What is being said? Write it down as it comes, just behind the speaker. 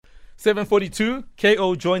7:42,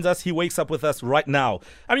 KO joins us. He wakes up with us right now.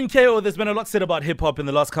 I mean, KO, there's been a lot said about hip-hop in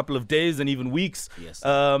the last couple of days and even weeks. Yes.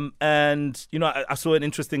 And, you know, I saw an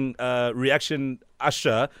interesting reaction,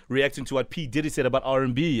 Usher, reacting to what P. Diddy said about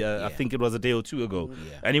R&B, I think it was a day or two ago.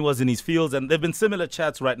 Yeah. And he was in his fields. And there have been similar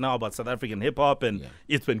chats right now about South African hip-hop. And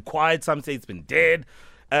it's been quiet. Some say it's been dead.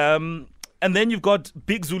 And then you've got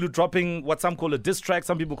Big Zulu dropping what some call a diss track.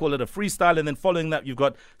 Some people call it a freestyle. And then following that, you've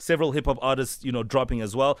got several hip-hop artists, you know, dropping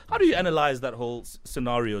as well. How do you analyze that whole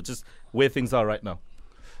scenario, just where things are right now?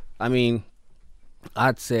 I mean,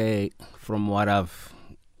 I'd say from what I've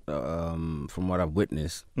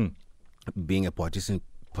witnessed, being a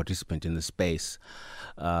participant in the space,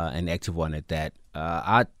 an active one at that,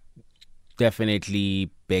 I definitely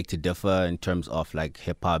beg to differ in terms of like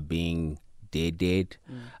hip-hop being dead.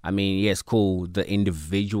 I mean, yes, cool. The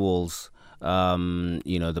individuals,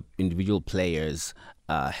 the individual players,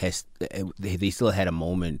 they still had a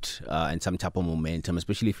moment and some type of momentum,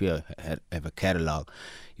 especially if you have a catalog.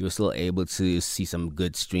 You were still able to see some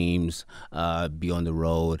good streams, be on the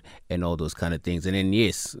road, and all those kind of things. And then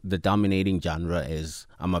yes, the dominating genre is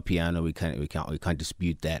amapiano. We can't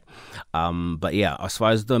dispute that. But yeah, as far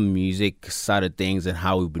as the music side of things and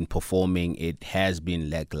how we've been performing, it has been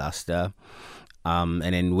lackluster. And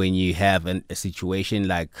then when you have a situation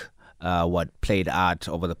like what played out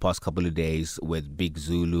over the past couple of days with Big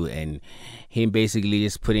Zulu and him basically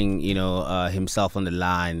just putting, himself on the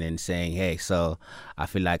line and saying, hey, so I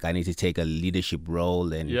feel like I need to take a leadership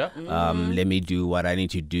role and let me do what I need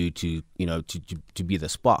to do to be the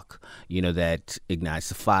spark, that ignites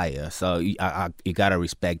the fire. So you got to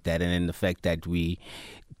respect that. And then the fact that we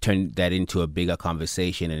turned that into a bigger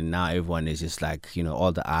conversation and now everyone is just like,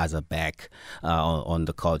 all the eyes are back on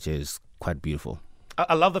the culture is quite beautiful.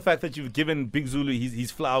 I love the fact that you've given Big Zulu his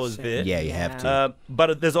flowers there. Yeah, you have to.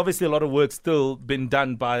 But there's obviously a lot of work still been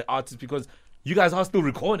done by artists because you guys are still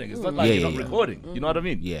recording. It's not like you're not recording. You know what I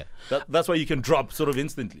mean? Yeah. That's why you can drop sort of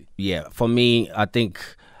instantly. Yeah. For me, I think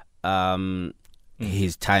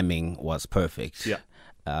his timing was perfect. Yeah.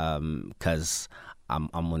 Because I'm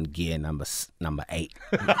on gear number 8.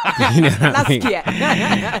 Last gear.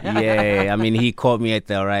 Yeah, I mean, he caught me at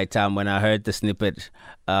the right time. When I heard the snippet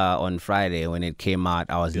on Friday when it came out,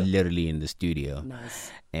 I was literally in the studio. Nice.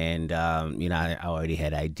 And, I already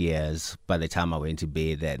had ideas by the time I went to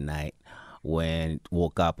bed that night.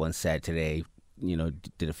 Woke up on Saturday, did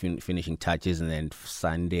the finishing touches, and then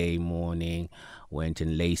Sunday morning went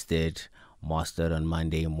and laced it, mastered on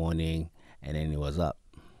Monday morning, and then it was up.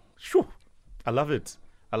 Sure. I love it.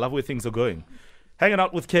 I love where things are going. Hanging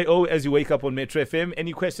out with KO as you wake up on Metro FM.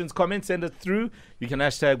 Any questions, comments, send it through. You can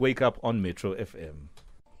hashtag wake up on Metro FM.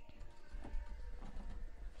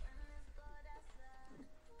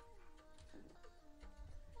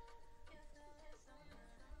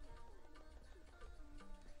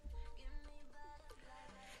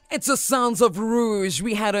 It's the sounds of Rouge.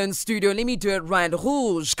 We had her in studio. Let me do it right.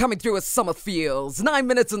 Rouge coming through with Summer Feels. 9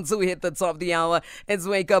 minutes until we hit the top of the hour. It's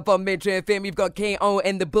Wake Up on Metro FM. We've got KO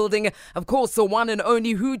in the building. Of course, the one and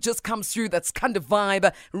only who just comes through. That's Skhanda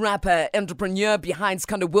Vibe, rapper, entrepreneur behind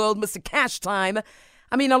Skhanda World, Mr. Cash Time.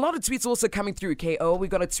 I mean, a lot of tweets also coming through, KO. We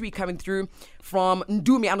got a tweet coming through from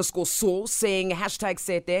Ndumi_Soul saying hashtag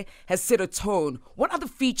Sete has set a tone. What other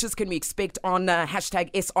features can we expect on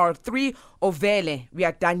hashtag SR3 or Vele? We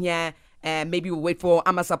are done here. Maybe we'll wait for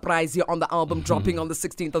Ama Surprise here on the album dropping on the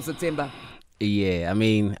 16th of September. Yeah, I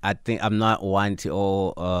mean, I think I'm not one to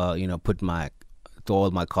throw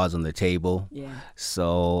all my cards on the table. Yeah.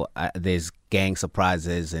 So there's gang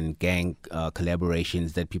surprises and gang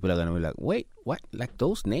collaborations that people are going to be like, wait, what? Like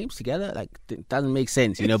those names together? Like, it doesn't make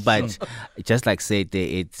sense, But just like said,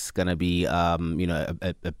 it's going to be, a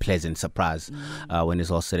pleasant surprise when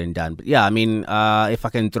it's all said and done. But yeah, I mean, if I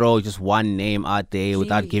can throw just one name out there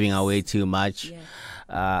without giving away too much. Yeah.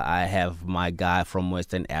 I have my guy from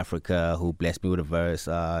Western Africa who blessed me with a verse.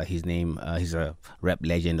 His name, he's a rap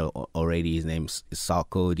legend already. His name's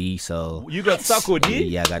Sarkodie. So you got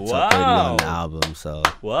Sarkodie? Yeah, I got Sarkodie on the album. So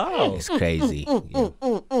wow, it's crazy.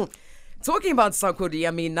 Talking about Sarkodie,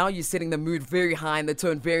 I mean, now you're setting the mood very high and the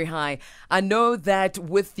tone very high. I know that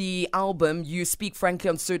with the album, you speak frankly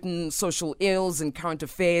on certain social ills and current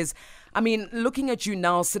affairs. I mean, looking at you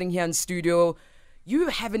now sitting here in studio, you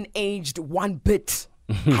haven't aged one bit.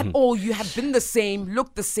 At all. You have been the same,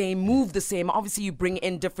 look the same, move the same. Obviously, you bring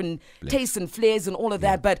in different tastes and flares and all of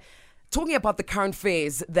that. But talking about the current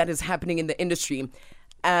phase that is happening in the industry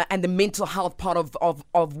and the mental health part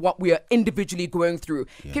of what we are individually going through,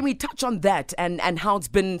 can we touch on that and how it's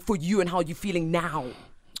been for you and how you're feeling now?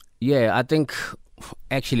 Yeah, I think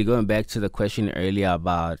actually, going back to the question earlier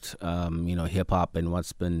about hip hop and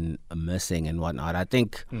what's been missing and whatnot, I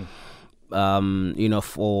think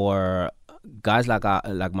for guys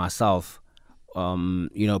like myself,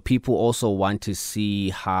 people also want to see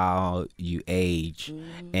how you age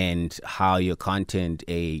and how your content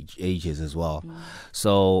ages as well.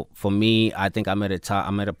 So for me, I think I'm at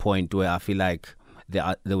a point where I feel like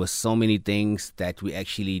there were so many things that we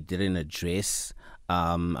actually didn't address.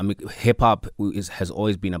 Hip hop has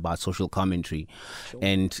always been about social commentary,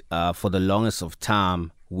 and for the longest of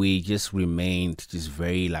time, we just remained just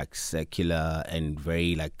very like secular and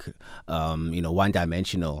very like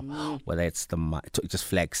one-dimensional. Whether it's just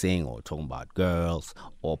flexing or talking about girls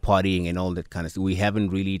or partying and all that kind of stuff, we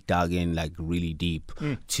haven't really dug in like really deep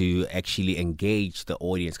to actually engage the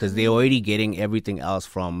audience, because they're already getting everything else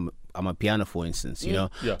from piano, for instance, Yeah.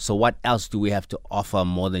 So what else do we have to offer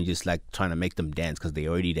more than just like trying to make them dance, because they're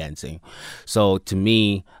already dancing? So to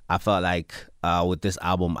me, I felt like with this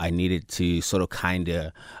album, I needed to sort of kind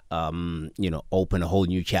of, open a whole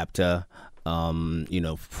new chapter,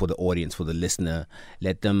 for the audience, for the listener.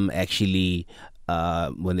 Let them actually,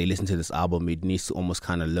 when they listen to this album, it needs to almost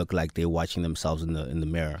kind of look like they're watching themselves in the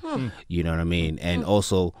mirror. You know what I mean? And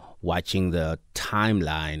also watching the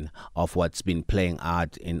timeline of what's been playing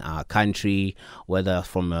out in our country, whether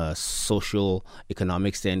from a social,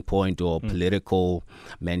 economic standpoint or political,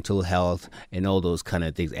 mental health, and all those kind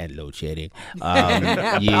of things, and load shedding.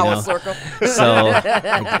 Power circle. So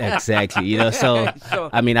exactly, so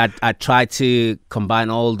sure. I mean, I try to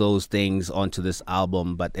combine all those things onto this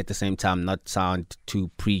album, but at the same time not sound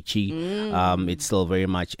too preachy. It's still very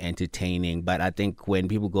much entertaining, but I think when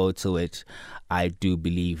people go to it, I do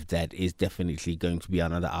believe that is definitely going to be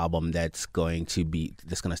another album that's going to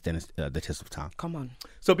stand the test of time. Come on.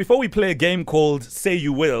 So before we play a game called Say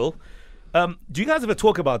You Will, do you guys ever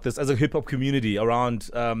talk about this as a hip hop community around,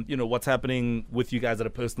 what's happening with you guys at a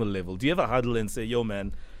personal level? Do you ever huddle and say, yo,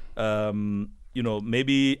 man,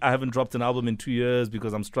 maybe I haven't dropped an album in 2 years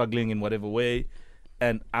because I'm struggling in whatever way,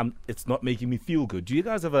 and it's not making me feel good? Do you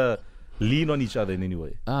guys ever lean on each other in any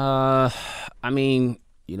way? I mean,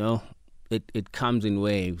 It comes in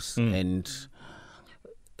waves, and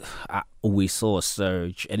we saw a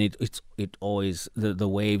surge, and it always the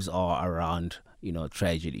waves are around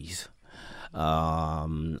tragedies.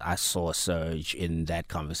 I saw a surge in that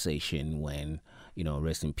conversation when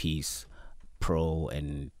rest in peace, Pro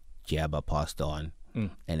and Jabba passed on,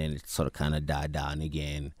 and then it sort of kind of died down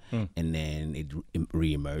again, and then it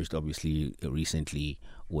re-emerged obviously recently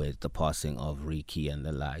with the passing of Ricky and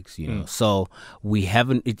the likes, So we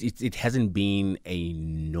haven't. It hasn't been a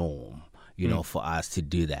norm, for us to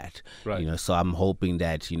do that. Right. So I'm hoping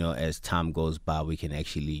that as time goes by, we can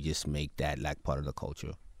actually just make that like part of the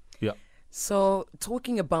culture. Yeah. So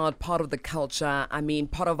talking about part of the culture, I mean,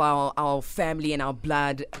 part of our family and our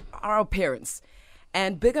blood are our parents.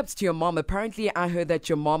 And big ups to your mom. Apparently, I heard that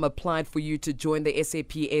your mom applied for you to join the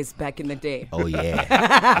SAPS back in the day. Oh, yeah.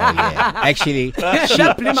 Actually,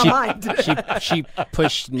 that blew my mind. She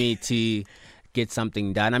pushed me to get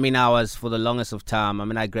something done. I mean, for the longest of time,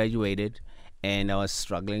 I graduated and I was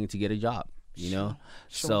struggling to get a job, Sure.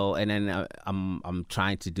 So, and then I'm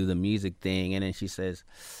trying to do the music thing. And then she says,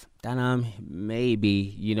 Danam,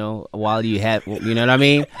 maybe, while you have, you know what I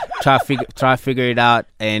mean? Try figure it out,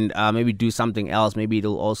 and maybe do something else. Maybe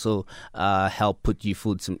it'll also help put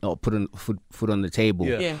food on the table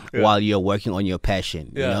while you're working on your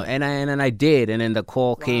passion. And I did, and then the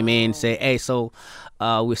call came in, say, hey, so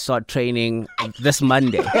we start training this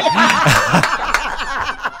Monday.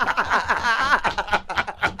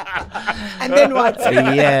 And then what?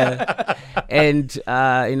 Yeah, and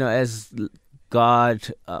as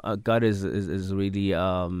God is really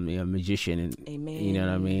a magician, and Amen. You know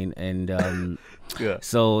what I mean. And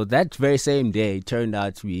so that very same day turned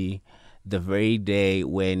out to be the very day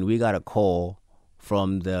when we got a call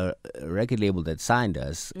from the record label that signed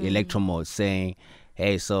us, Electromode, saying,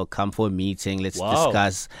 hey, so come for a meeting. Let's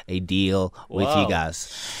discuss a deal with you guys.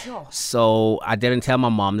 Sure. So I didn't tell my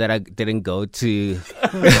mom that I didn't go to.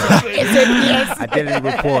 I didn't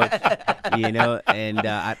report, and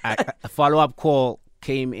a follow-up call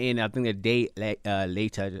came in, I think a day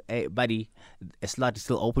later. Hey, buddy, a slot is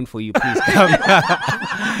still open for you. Please come.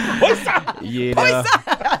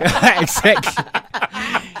 Exactly.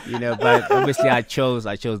 But obviously I chose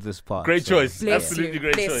this part. Great choice. Bless Absolutely you.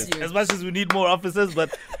 great Bless choice. you. As much as we need more officers,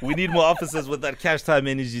 but we need more officers with that cash time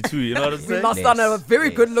energy too. You know what I'm saying? We lost on a very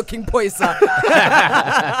good looking poisa.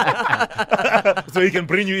 So he can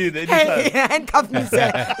bring you in anytime. Hey, handcuff me,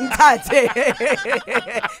 sir. Ngithathe.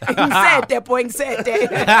 Ngisete, boy,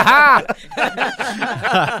 ngisete.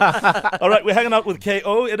 All right, we're hanging out with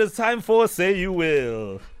KO. It is time for Say You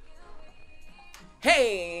Will.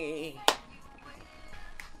 Hey.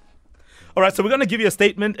 All right, so we're going to give you a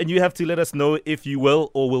statement, and you have to let us know if you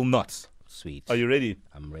will or will not. Sweet. Are you ready?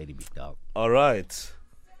 I'm ready, big dog. All right.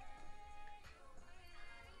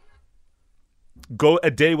 Go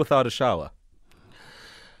a day without a shower.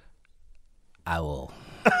 I will.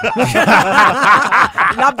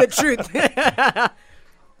 Love the truth.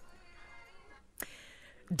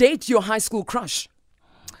 Date your high school crush.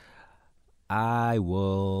 I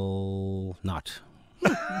will not.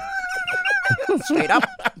 Straight up.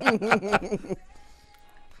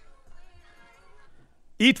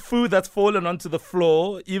 Eat food that's fallen onto the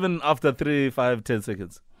floor even after 3, 5, 10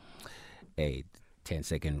 seconds. Hey,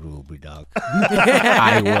 10-second rule, big dog.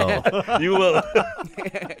 I will. You will.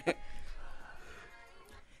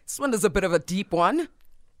 This one is a bit of a deep one.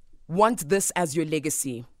 Want this as your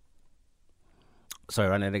legacy. Sorry,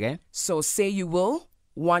 run it again. So say you will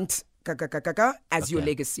want as your Okay.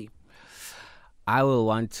 legacy. I will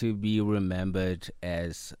want to be remembered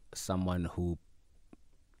as someone who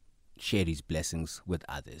shared his blessings with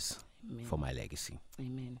others for my legacy.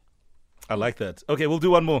 Amen. I like that. Okay, we'll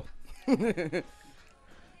do one more.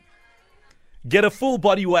 Get a full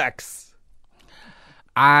body wax.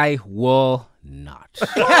 I will not.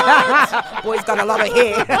 Boy's got a lot of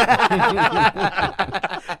hair.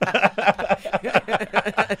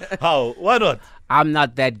 How? Why not? I'm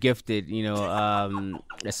not that gifted,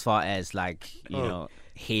 as far as hair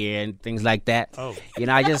and things like that. Oh.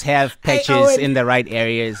 I just have patches Owen. in the right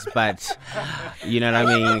areas, but you know what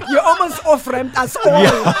I mean? You're almost off-ramped us all.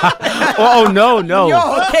 Oh, no. Yo,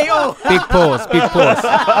 KO. Big pause.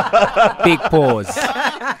 Big pause.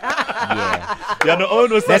 Yeah. Yeah, no,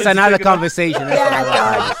 Owen was That's starting to another take it up. conversation.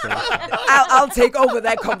 I'll take over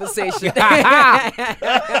that conversation.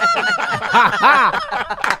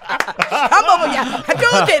 Come over here.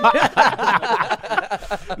 Hadouken.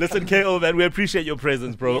 Listen, KO, man, we appreciate your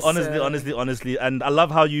presence, bro. Yes, honestly. And I love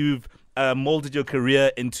how you've molded your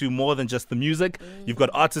career into more than just the music. You've got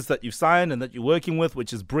artists that you've signed and that you're working with,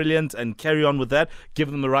 which is brilliant, and carry on with that.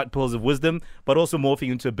 Give them the right pearls of wisdom, but also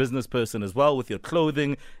morphing into a business person as well with your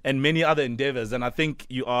clothing and many other endeavors. And I think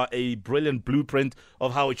you are a brilliant blueprint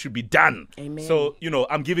of how it should be done. Amen. So,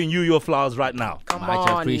 I'm giving you your flowers right now. Come Much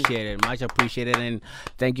on. appreciated. And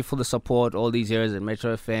thank you for the support all these years at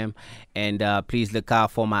Metro FM. And please look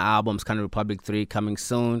out for my album, Skhanda Republic 3, coming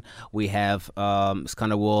soon. We have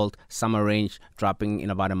Skhanda World Summer Range dropping in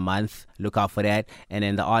about a month. Look out for that. And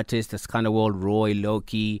then the artists, the Skhanda World, Roy,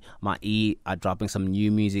 Loki, Mai, are dropping some new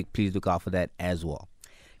music. Please look out for that as well.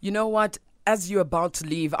 You know what? As you're about to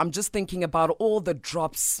leave, I'm just thinking about all the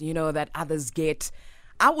drops, that others get.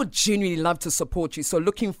 I would genuinely love to support you. So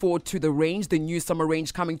looking forward to the range, the new summer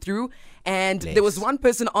range coming through. And there was one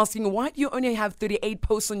person asking, why do you only have 38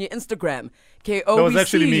 posts on your Instagram? KO, That was we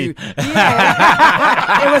actually see me. you.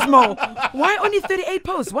 Yeah. It was Mo. Why only 38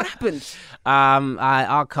 posts? What happened? I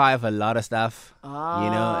archive a lot of stuff.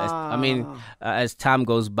 As time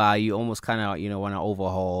goes by, you almost kind of want to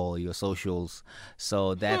overhaul your socials.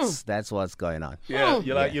 So that's what's going on. Yeah,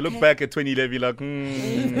 you look back at 2011, you're like,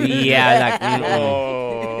 Yeah,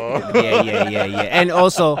 oh. yeah. And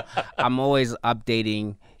also, I'm always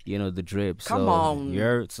updating, the drip. Come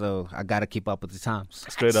on. So I gotta keep up with the times.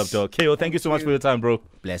 Straight up, dog. KO, thank you so much for your time, bro.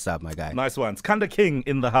 Bless up, my guy. Nice one. Skhanda King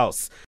in the house.